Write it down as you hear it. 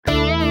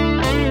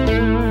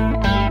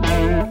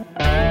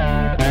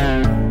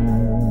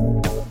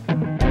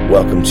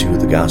Welcome to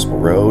the Gospel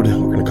Road.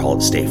 We're going to call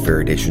it State Fair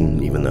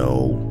Edition, even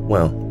though,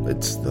 well,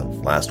 it's the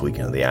last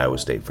weekend of the Iowa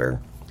State Fair.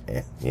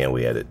 Yeah,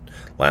 we had it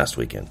last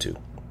weekend, too.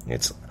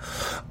 It's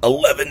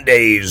 11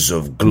 days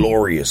of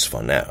glorious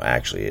fun. Now,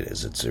 actually, it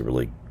is. It's a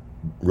really,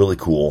 really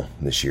cool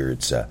this year.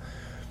 It's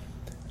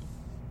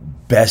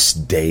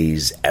Best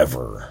Days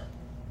Ever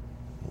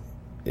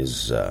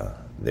is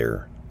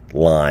their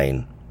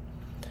line.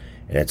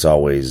 And it's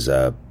always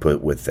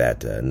put with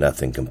that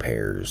nothing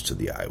compares to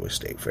the Iowa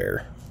State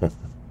Fair.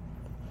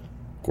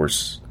 Of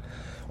course,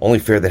 only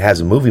fair that has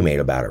a movie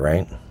made about it,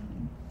 right?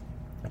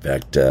 In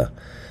fact, a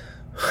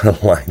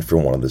line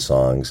from one of the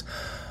songs,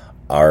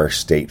 our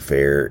state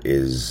fair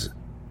is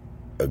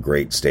a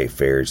great state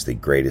fair. It's the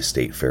greatest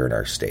state fair in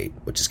our state,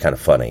 which is kind of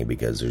funny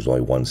because there's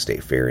only one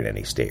state fair in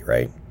any state,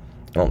 right?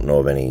 I don't know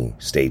of any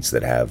states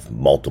that have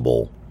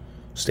multiple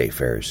state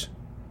fairs.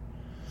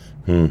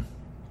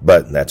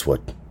 But that's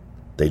what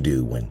they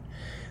do when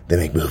they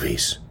make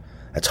movies.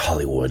 That's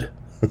Hollywood.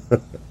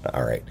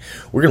 All right.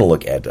 We're going to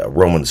look at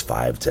Romans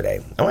 5 today.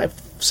 I might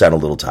sound a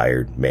little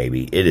tired,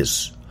 maybe. It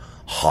is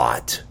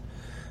hot,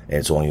 and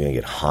it's only going to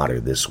get hotter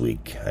this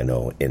week. I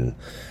know in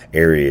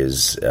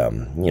areas,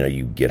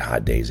 you get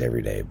hot days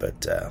every day,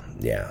 but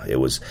yeah, it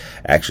was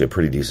actually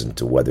pretty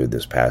decent weather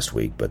this past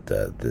week, but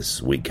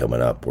this week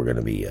coming up, we're going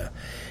to be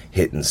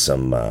hitting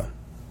some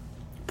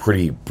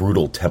pretty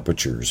brutal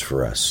temperatures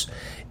for us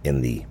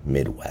in the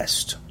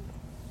Midwest.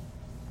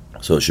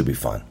 So it should be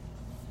fun.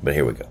 But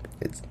here we go.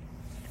 It's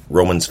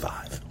Romans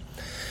 5.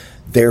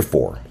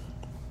 Therefore,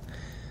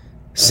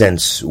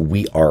 since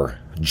we are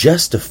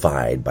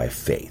justified by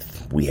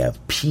faith, we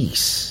have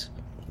peace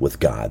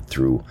with God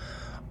through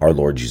our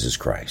Lord Jesus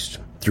Christ.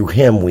 Through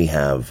him we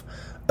have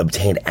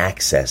obtained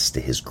access to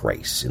his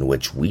grace, in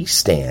which we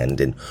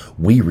stand and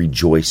we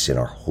rejoice in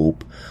our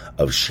hope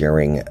of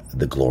sharing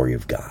the glory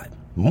of God.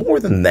 More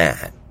than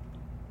that,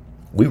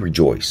 we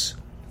rejoice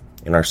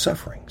in our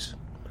sufferings,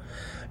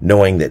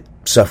 knowing that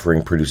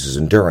suffering produces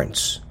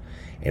endurance,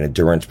 and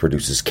endurance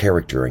produces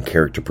character, and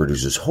character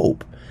produces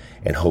hope.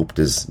 And hope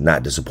does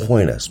not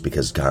disappoint us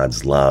because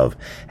God's love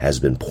has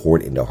been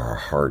poured into our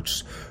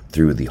hearts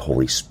through the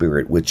Holy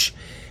Spirit, which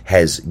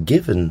has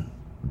been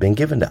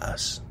given to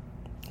us.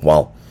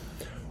 While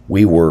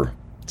we were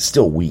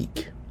still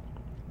weak,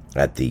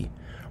 at the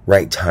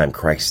right time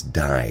Christ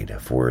died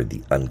for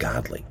the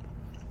ungodly.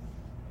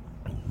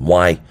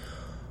 Why?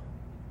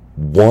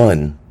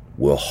 One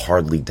will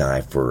hardly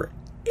die for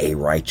a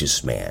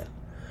righteous man,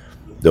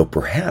 though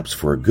perhaps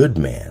for a good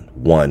man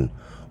one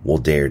will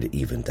dare to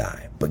even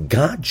die. But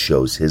God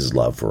shows his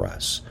love for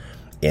us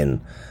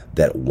in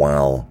that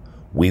while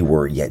we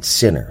were yet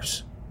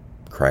sinners,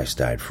 Christ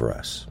died for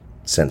us.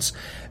 Since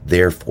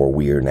therefore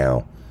we are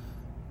now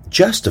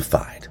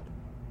justified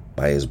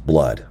by his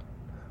blood,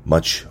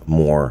 much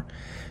more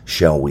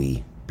shall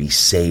we be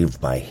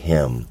saved by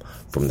him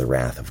from the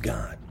wrath of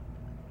God.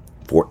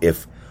 For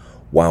if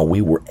while we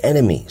were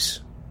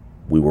enemies,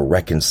 we were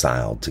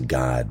reconciled to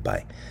God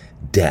by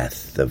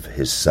death of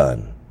his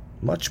Son,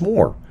 much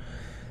more,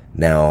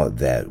 now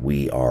that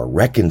we are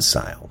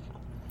reconciled,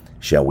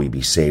 shall we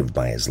be saved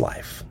by his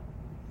life.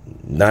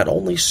 Not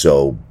only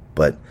so,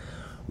 but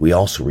we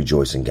also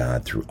rejoice in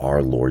God through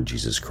our Lord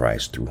Jesus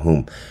Christ, through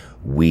whom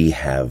we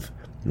have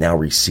now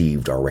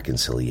received our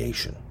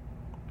reconciliation.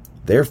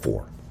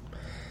 Therefore,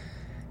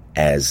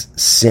 as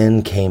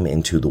sin came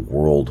into the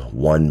world,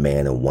 one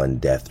man and one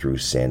death through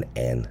sin,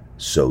 and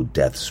so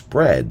death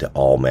spread to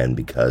all men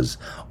because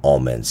all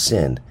men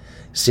sinned.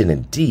 Sin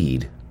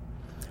indeed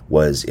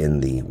was in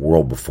the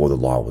world before the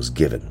law was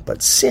given,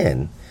 but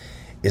sin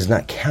is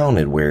not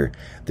counted where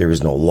there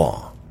is no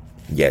law.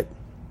 Yet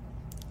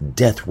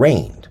death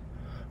reigned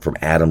from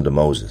Adam to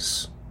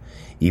Moses,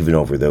 even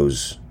over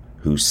those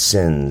whose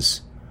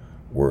sins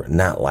were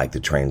not like the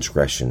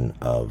transgression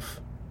of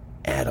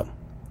Adam,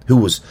 who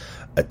was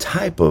a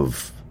type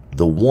of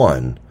the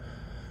one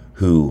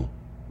who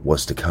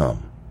was to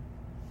come.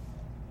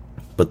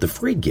 But the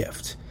free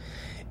gift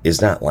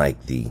is not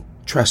like the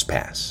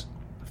trespass.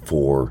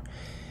 For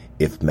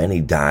if many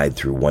died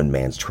through one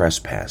man's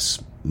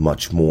trespass,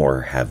 much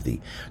more have the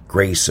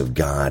grace of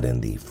God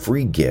and the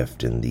free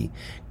gift and the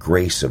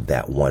grace of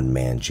that one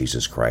man,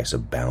 Jesus Christ,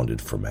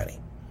 abounded for many.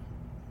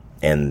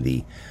 And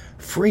the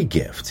free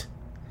gift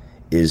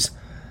is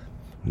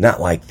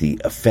not like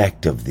the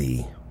effect of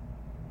the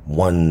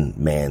one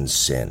man's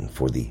sin,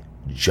 for the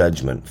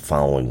judgment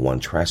following one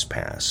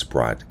trespass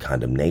brought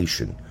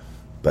condemnation,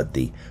 but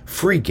the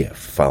free gift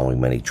following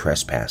many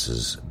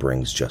trespasses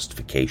brings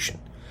justification.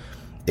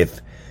 If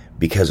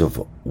because of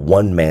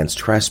one man's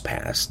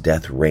trespass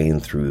death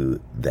reigned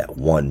through that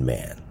one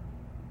man,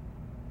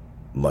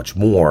 much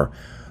more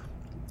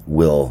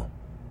will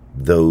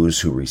those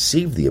who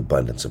receive the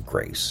abundance of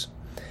grace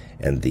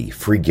and the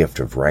free gift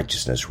of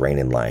righteousness reign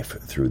in life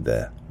through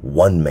the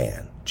one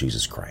man,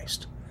 Jesus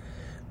Christ.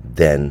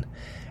 Then,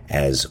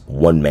 as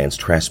one man's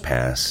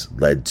trespass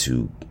led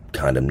to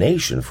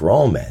condemnation for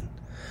all men,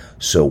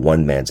 so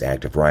one man's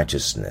act of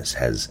righteousness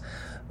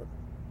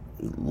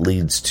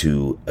leads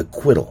to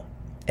acquittal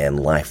and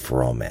life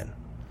for all men.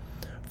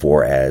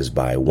 For as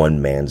by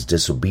one man's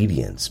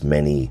disobedience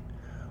many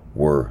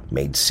were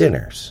made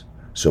sinners,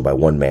 so by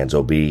one man's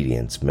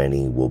obedience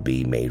many will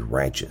be made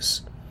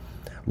righteous.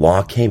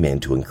 Law came in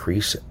to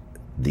increase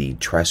the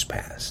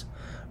trespass,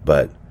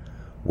 but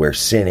where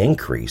sin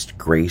increased,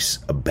 grace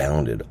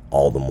abounded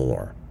all the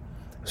more,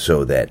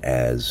 so that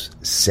as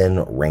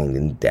sin reigned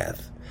in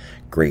death,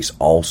 grace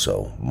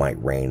also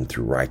might reign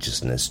through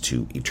righteousness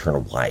to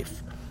eternal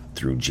life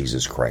through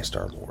Jesus Christ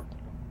our Lord.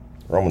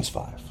 Romans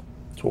 5.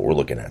 That's what we're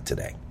looking at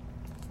today.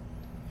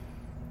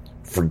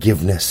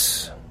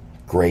 Forgiveness,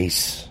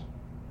 grace,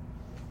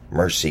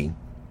 mercy.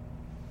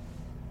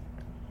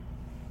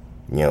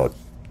 It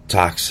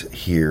talks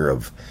here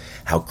of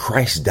how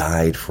Christ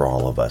died for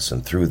all of us,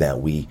 and through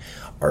that we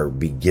are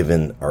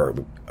given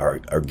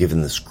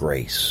this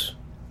grace,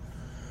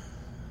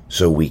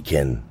 so we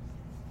can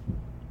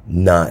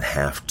not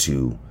have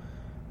to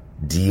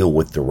deal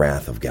with the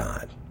wrath of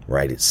God.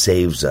 Right? It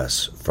saves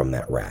us from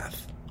that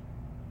wrath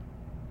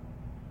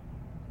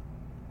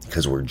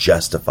because we're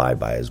justified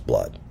by His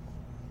blood.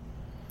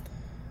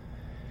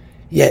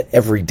 Yet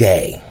every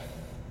day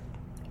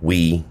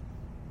we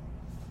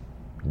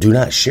do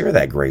not share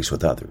that grace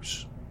with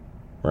others.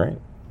 Right?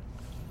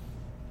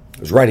 I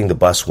was riding the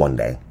bus one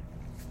day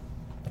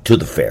to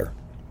the fair,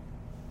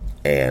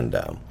 and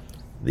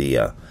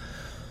the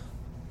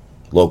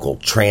local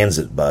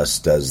transit bus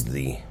does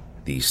the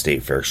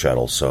state fair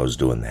shuttle, so I was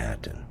doing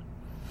that. And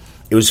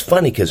it was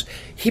funny because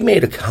he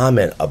made a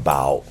comment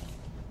about,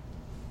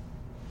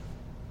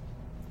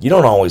 you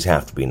don't always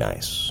have to be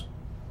nice,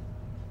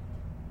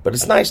 but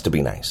it's nice to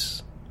be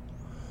nice,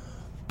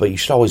 but you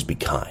should always be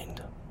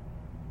kind.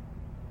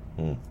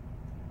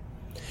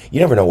 You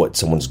never know what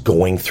someone's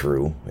going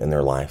through in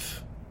their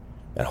life,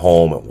 at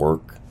home, at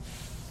work.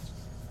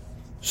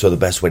 So the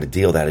best way to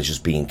deal with that is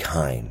just being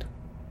kind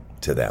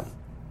to them.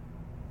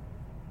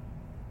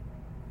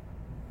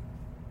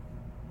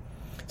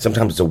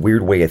 Sometimes it's a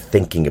weird way of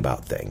thinking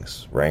about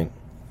things, right?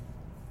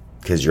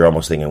 Because you're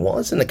almost thinking, well,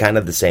 isn't it kind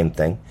of the same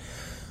thing?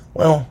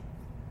 Well,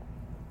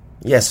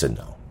 yes and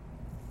no.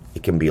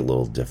 It can be a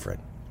little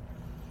different.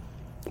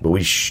 But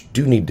we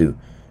do need to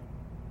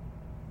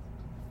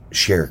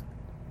share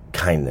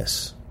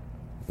kindness.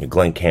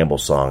 Glenn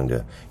Campbell's song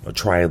to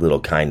try a little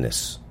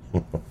kindness.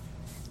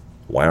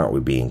 Why aren't we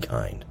being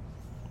kind?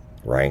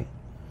 Right?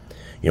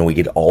 We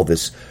get all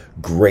this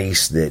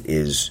grace that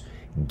is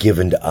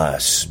given to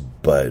us,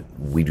 but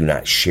we do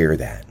not share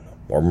that.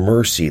 Or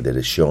mercy that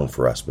is shown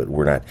for us, but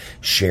we're not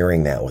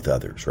sharing that with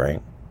others,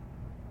 right?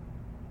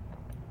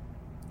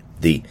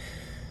 The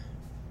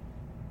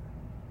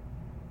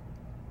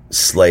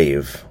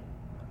slave,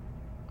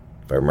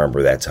 if I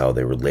remember, that's how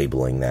they were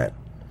labeling that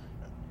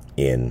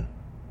in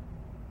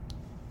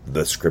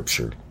the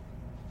scripture,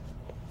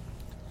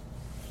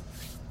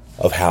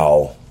 of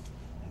how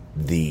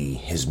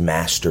his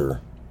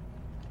master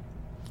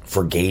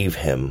forgave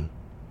him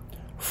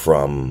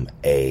from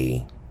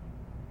a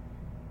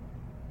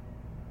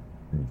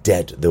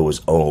debt that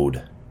was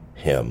owed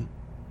him,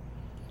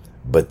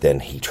 but then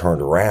he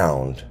turned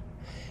around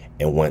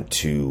and went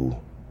to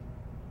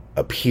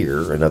a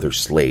peer, another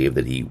slave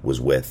that he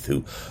was with,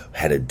 who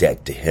had a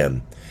debt to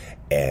him,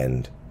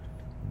 and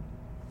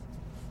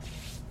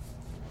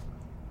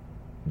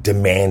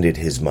demanded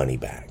his money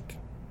back,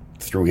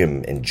 threw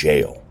him in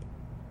jail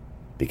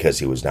because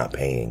he was not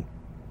paying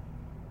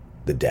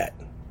the debt,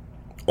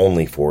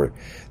 only for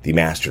the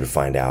master to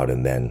find out.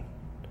 And then,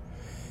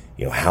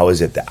 how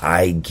is it that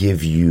I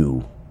give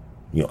you,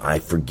 I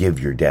forgive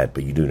your debt,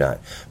 but you do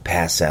not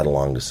pass that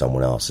along to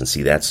someone else? And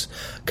see, that's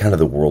kind of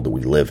the world that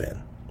we live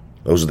in.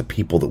 Those are the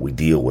people that we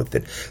deal with,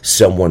 that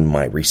someone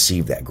might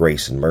receive that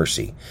grace and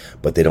mercy,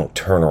 but they don't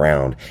turn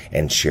around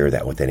and share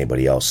that with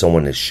anybody else.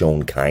 Someone has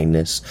shown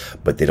kindness,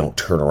 but they don't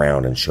turn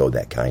around and show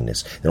that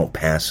kindness. They don't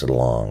pass it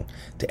along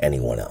to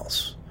anyone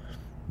else,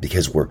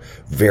 because we're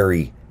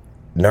very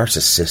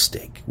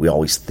narcissistic. We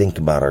always think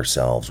about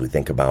ourselves. We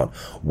think about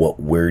what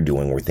we're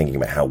doing. We're thinking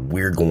about how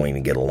we're going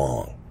to get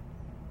along.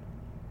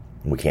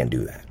 We can't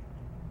do that.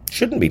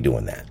 Shouldn't be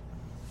doing that.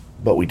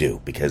 But we do,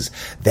 because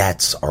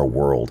that's our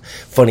world.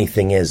 Funny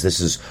thing is,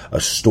 this is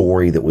a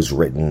story that was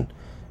written,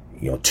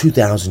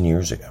 2,000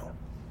 years ago.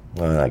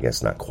 Well, I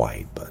guess not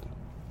quite,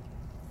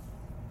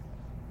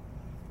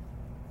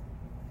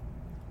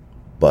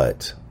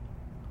 but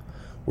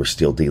we're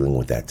still dealing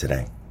with that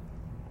today.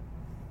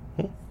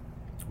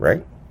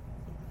 Right?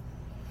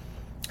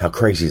 How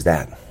crazy is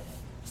that?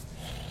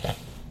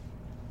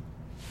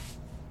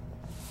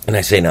 And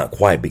I say not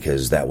quite,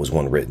 because that was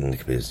one written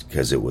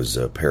because it was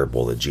a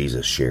parable that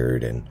Jesus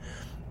shared, and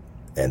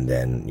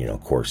then,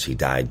 of course, he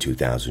died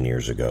 2,000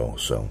 years ago,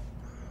 so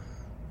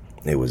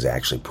it was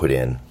actually put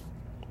in,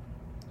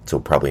 so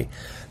probably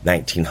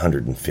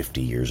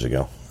 1,950 years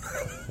ago.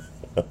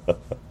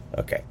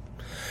 Okay.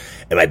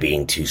 Am I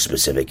being too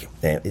specific?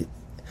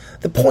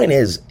 The point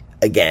is,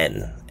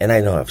 again, and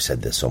I know I've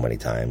said this so many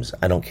times,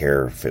 I don't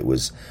care if it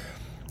was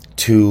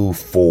 2,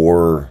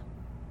 4,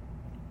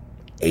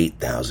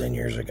 8,000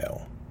 years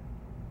ago.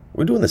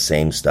 We're doing the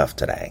same stuff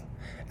today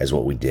as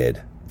what we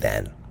did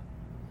then.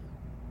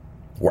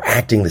 We're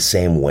acting the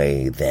same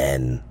way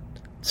then,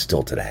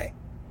 still today.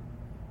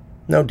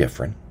 No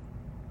different.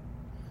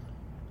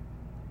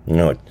 You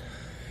know,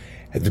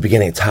 at the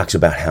beginning it talks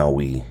about how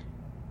we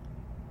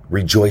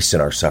rejoice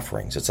in our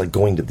sufferings. It's like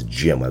going to the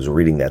gym. I was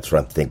reading that's what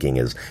I'm thinking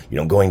is,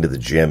 going to the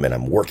gym and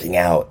I'm working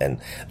out and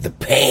the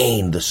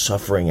pain, the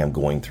suffering I'm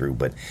going through.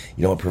 But,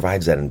 it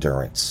provides that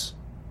endurance.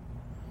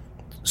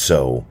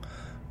 So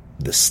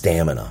the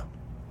stamina,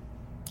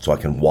 so I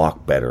can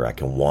walk better, I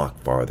can walk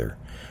farther,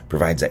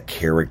 provides that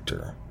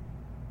character.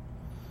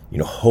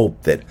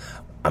 Hope that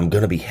I'm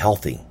going to be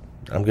healthy.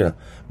 I'm going to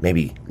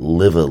maybe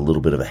live a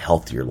little bit of a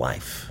healthier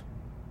life.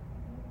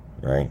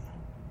 Right?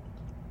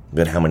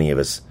 But how many of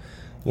us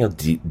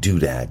do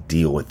that,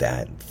 deal with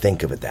that,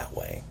 think of it that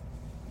way?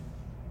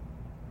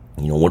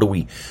 What are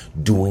we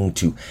doing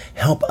to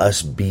help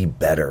us be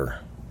better?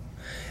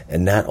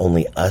 And not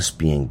only us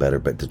being better,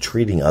 but to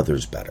treating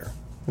others better.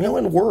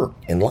 In work,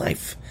 in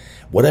life,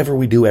 whatever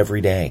we do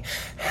every day,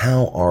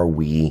 how are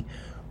we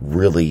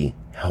really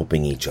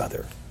helping each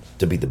other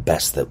to be the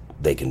best that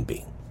they can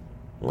be?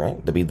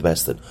 Right? To be the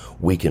best that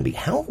we can be.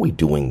 How are we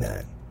doing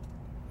that?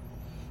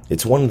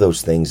 It's one of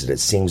those things that it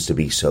seems to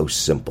be so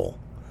simple,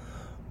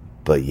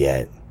 but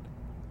yet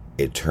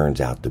it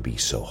turns out to be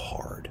so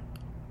hard.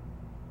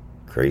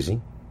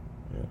 Crazy?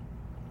 Yeah.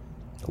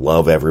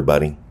 Love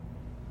everybody.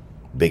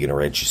 Big and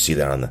Rich, you see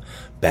that on the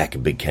back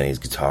of Big Kenny's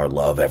guitar.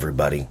 Love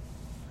everybody.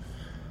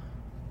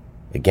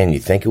 Again, you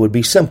think it would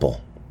be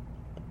simple,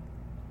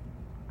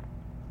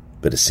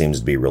 but it seems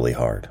to be really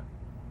hard.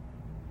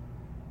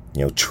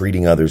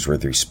 Treating others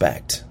with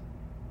respect.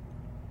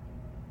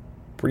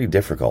 Pretty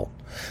difficult.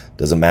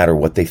 Doesn't matter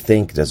what they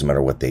think. Doesn't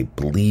matter what they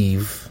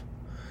believe.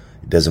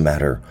 It doesn't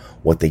matter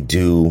what they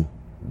do,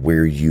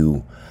 where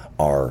you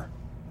are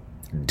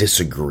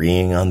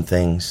disagreeing on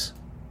things.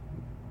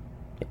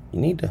 You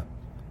need to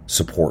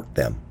support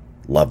them,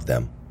 love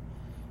them,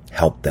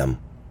 help them.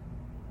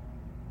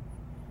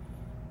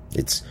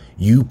 It's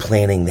you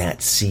planting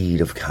that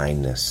seed of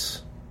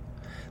kindness,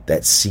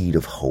 that seed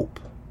of hope,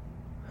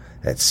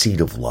 that seed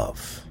of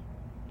love.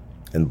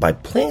 And by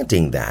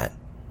planting that,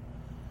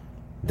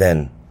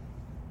 then,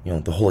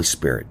 the Holy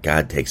Spirit,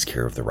 God takes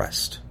care of the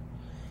rest.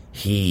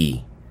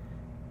 He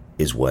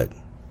is what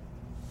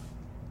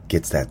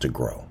gets that to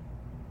grow.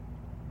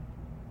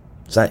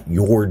 It's not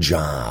your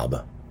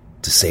job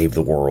to save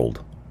the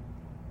world.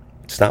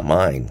 It's not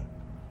mine,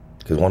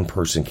 because one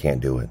person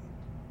can't do it.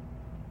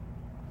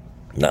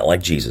 Not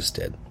like Jesus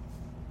did.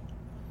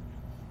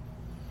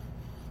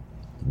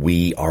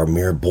 We are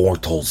mere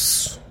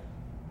mortals.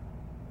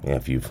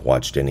 If you've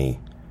watched any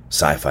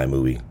sci-fi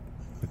movie,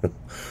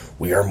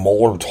 we are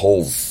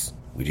mortals.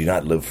 We do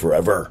not live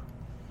forever.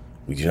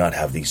 We do not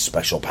have these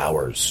special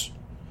powers.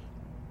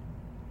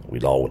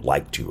 We'd all would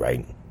like to,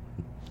 right?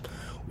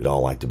 We'd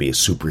all like to be a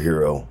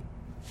superhero.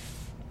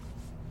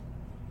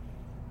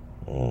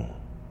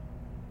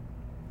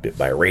 Bit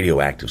by a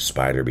radioactive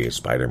spider, be a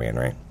Spider-Man,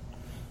 right?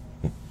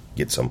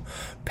 Get some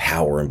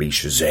power and be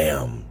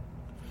Shazam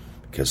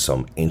because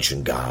some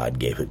ancient god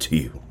gave it to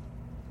you.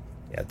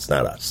 Yeah, it's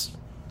not us.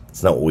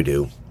 It's not what we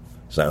do.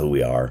 It's not who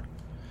we are.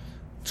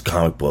 It's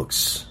comic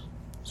books.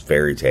 It's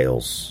fairy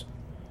tales.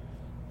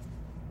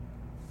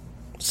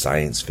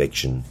 Science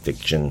fiction.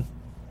 Fiction.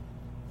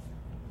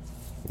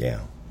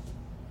 Yeah.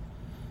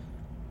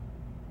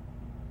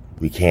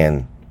 We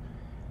can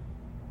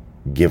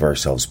give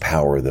ourselves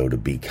power, though, to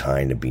be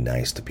kind and be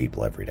nice to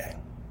people every day.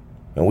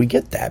 And we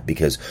get that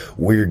because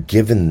we're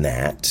given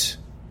that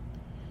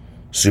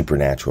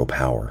supernatural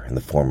power in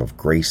the form of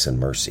grace and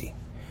mercy.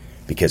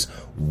 Because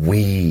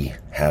we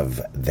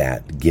have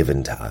that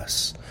given to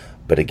us.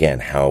 But again,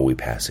 how are we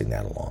passing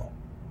that along?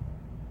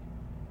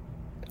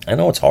 I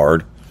know it's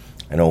hard.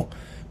 I know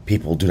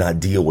people do not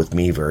deal with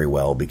me very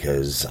well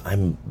because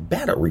I'm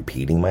bad at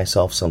repeating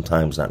myself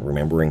sometimes, not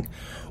remembering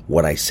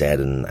what I said,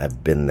 and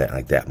I've been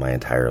like that my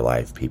entire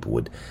life. People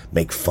would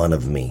make fun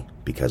of me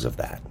because of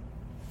that.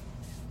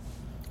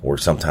 Or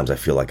sometimes I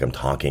feel like I'm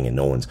talking and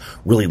no one's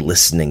really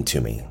listening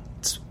to me.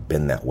 It's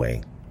been that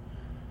way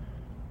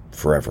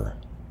forever.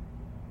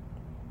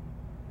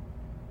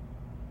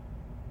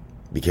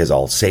 Because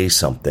I'll say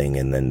something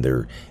and then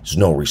there's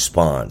no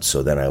response.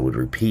 So then I would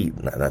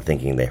repeat, not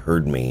thinking they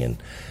heard me.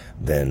 And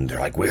then they're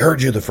like, we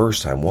heard you the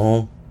first time.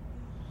 Well,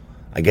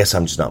 I guess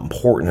I'm just not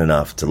important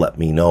enough to let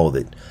me know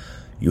that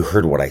you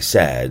heard what I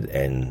said.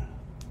 And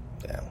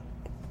yeah.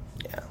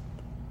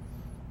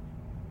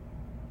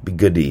 Be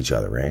good to each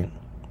other, right?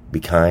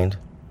 Be kind.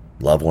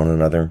 Love one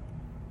another.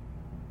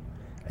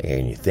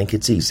 And you think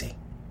it's easy.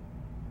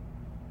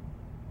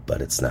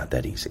 But it's not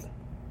that easy.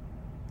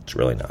 It's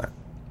really not.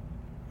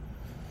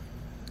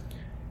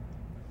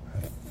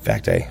 In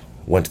fact, I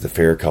went to the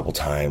fair a couple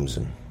times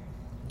and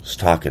was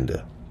talking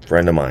to a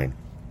friend of mine.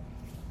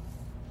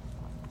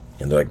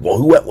 And they're like, well,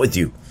 who went with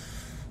you?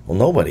 Well,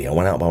 nobody. I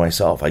went out by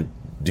myself. I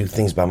do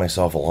things by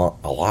myself a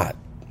lot.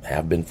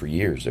 Have been for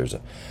years. There's a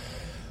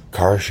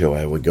car show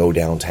I would go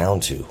downtown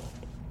to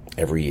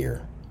every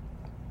year.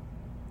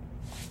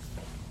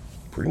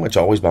 Pretty much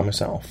always by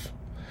myself.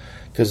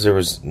 because there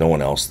was no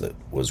one else that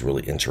was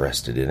really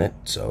interested in it,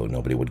 so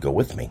nobody would go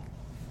with me.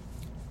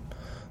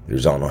 I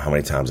don't know how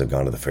many times I've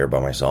gone to the fair by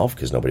myself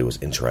because nobody was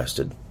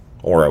interested,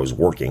 or I was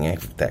working. In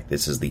fact,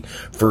 this is the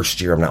first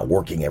year I'm not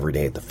working every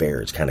day at the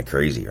fair. It's kind of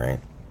crazy, right?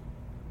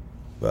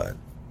 But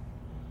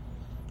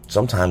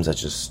sometimes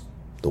that's just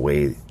the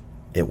way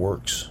it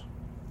works.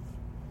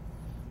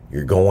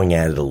 You're going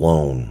at it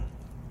alone.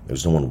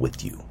 There's no one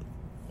with you.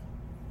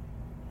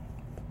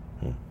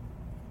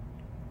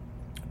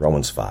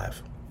 Romans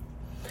 5.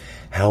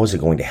 How is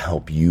it going to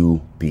help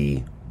you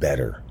be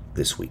better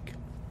this week?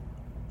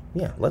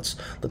 Yeah, let's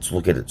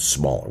look at it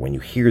smaller. When you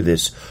hear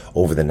this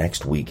over the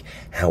next week,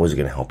 how is it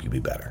going to help you be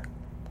better?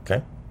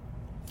 Okay?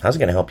 How's it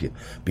going to help you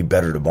be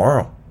better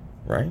tomorrow?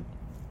 Right?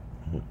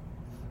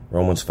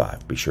 Romans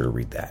 5. Be sure to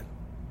read that.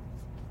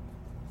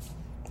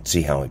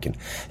 See how it can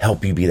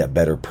help you be that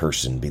better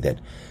person, be that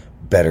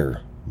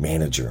better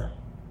manager,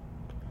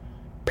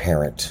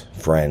 parent,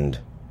 friend,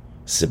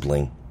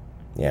 sibling,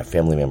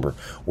 family member,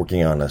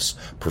 working on us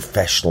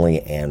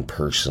professionally and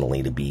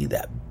personally to be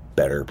that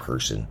better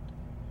person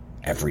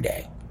every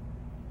day.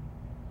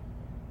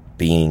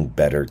 Being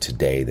better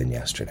today than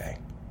yesterday.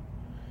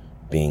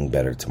 Being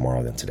better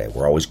tomorrow than today.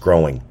 We're always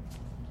growing.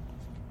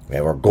 We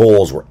have our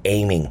goals. We're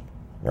aiming,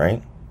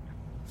 right?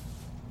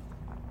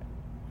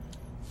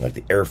 Like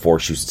the Air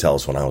Force used to tell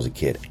us when I was a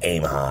kid,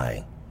 aim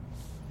high.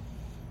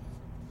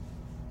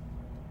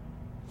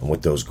 And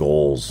with those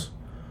goals,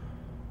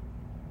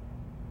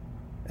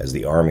 as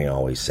the Army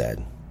always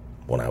said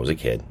when I was a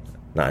kid,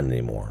 not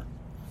anymore,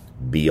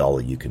 be all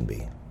that you can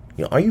be.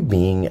 Are you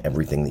being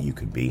everything that you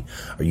could be?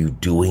 Are you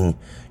doing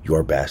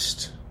your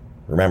best?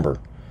 Remember,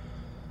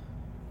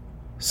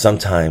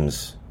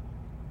 sometimes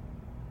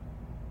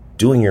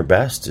doing your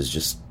best is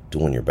just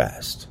doing your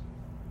best.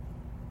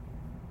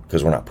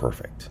 Because we're not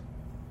perfect.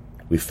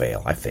 We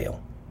fail. I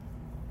fail.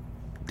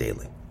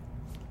 Daily.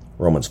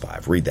 Romans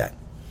 5. Read that.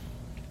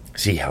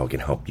 See how it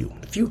can help you.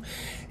 If you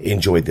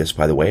enjoyed this,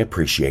 by the way,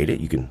 appreciate it.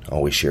 You can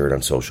always share it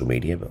on social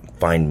media. But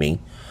find me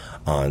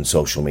on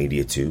social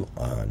media too.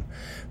 On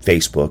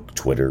Facebook,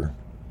 Twitter,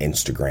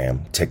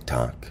 Instagram,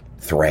 TikTok,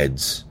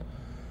 Threads,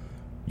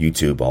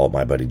 YouTube, all of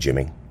My Buddy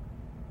Jimmy.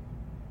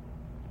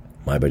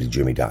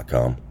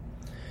 MyBuddyJimmy.com.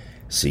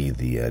 See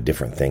the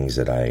different things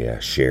that I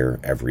share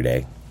every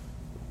day.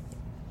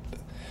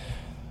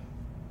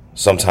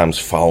 Sometimes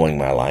following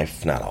my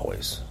life, not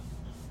always.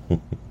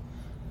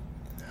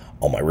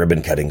 All my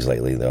ribbon cuttings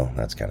lately, though,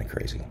 that's kind of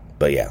crazy.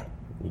 But yeah,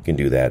 you can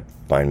do that.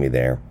 Find me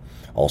there.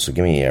 Also,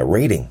 give me a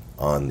rating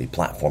on the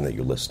platform that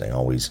you're listening. I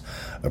always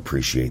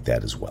appreciate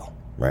that as well,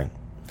 right?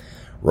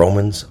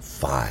 Romans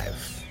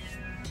 5.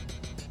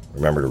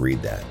 Remember to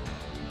read that.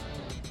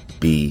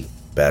 Be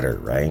better,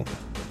 right?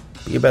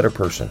 Be a better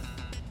person.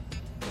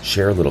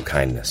 Share a little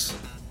kindness.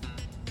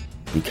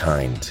 Be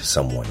kind to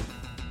someone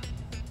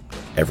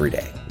every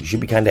day. You should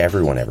be kind to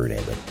everyone every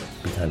day, but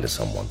be kind to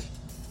someone.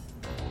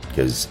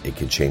 Because it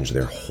could change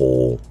their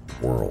whole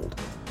world.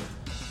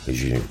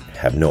 Because you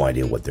have no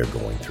idea what they're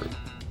going through.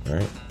 All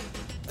right?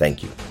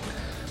 Thank you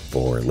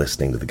for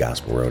listening to The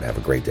Gospel Road. Have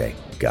a great day.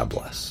 God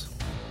bless.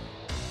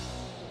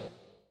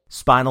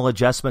 Spinal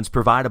adjustments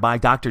provided by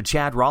Dr.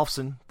 Chad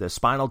Rolfson. The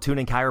Spinal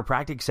Tuning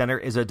Chiropractic Center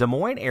is a Des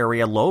Moines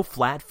area low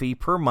flat fee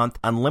per month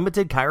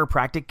unlimited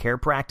chiropractic care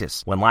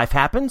practice. When life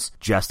happens,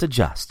 just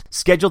adjust.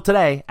 Schedule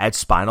today at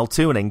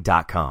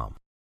spinaltuning.com.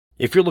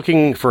 If you're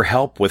looking for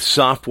help with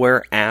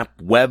software,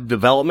 app, web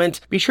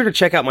development, be sure to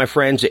check out my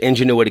friends at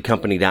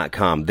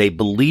IngenuityCompany.com. They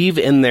believe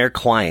in their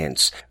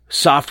clients.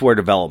 Software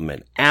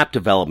development, app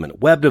development,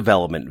 web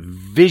development,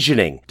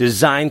 visioning,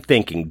 design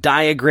thinking,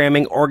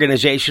 diagramming,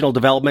 organizational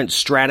development,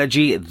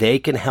 strategy. They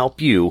can help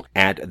you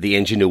at the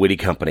Ingenuity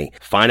Company.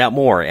 Find out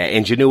more at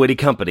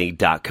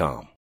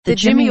IngenuityCompany.com. The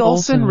Jimmy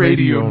Olsen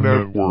Radio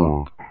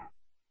Network.